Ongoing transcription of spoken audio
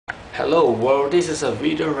Hello world, this is a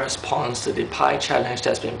video response to the pie challenge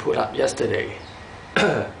that's been put up yesterday.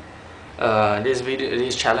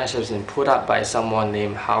 This challenge has been put up by someone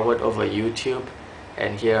named Howard over YouTube,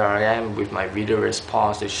 and here I am with my video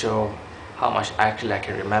response to show how much actually I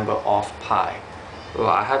can remember of pi. Well,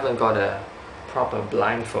 I haven't got a proper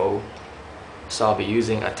blindfold, so I'll be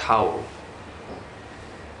using a towel.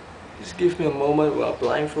 Just give me a moment while I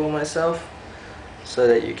blindfold myself, so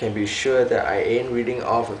that you can be sure that I ain't reading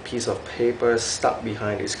off a piece of paper stuck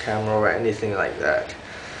behind this camera or anything like that.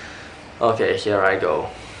 Okay, here I go.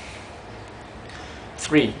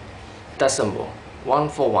 3 decimal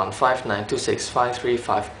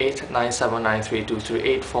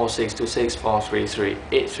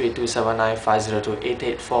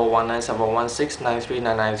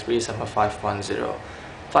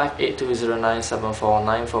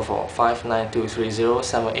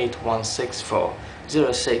 582097449445923078164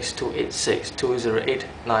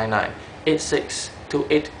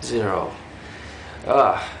 062862089986280.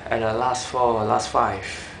 And the last five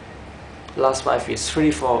is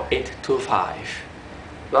 34825.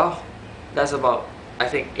 Well, that's about, I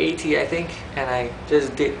think, 80, and I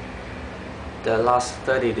just did the last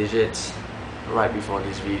 30 digits right before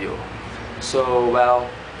this video. So, well,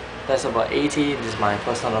 that's about 80. This is my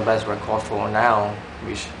personal best record for now,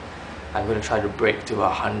 which I'm going to try to break to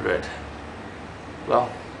 100.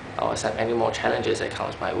 Well, I'll accept any more challenges that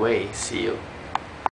comes my way. See you.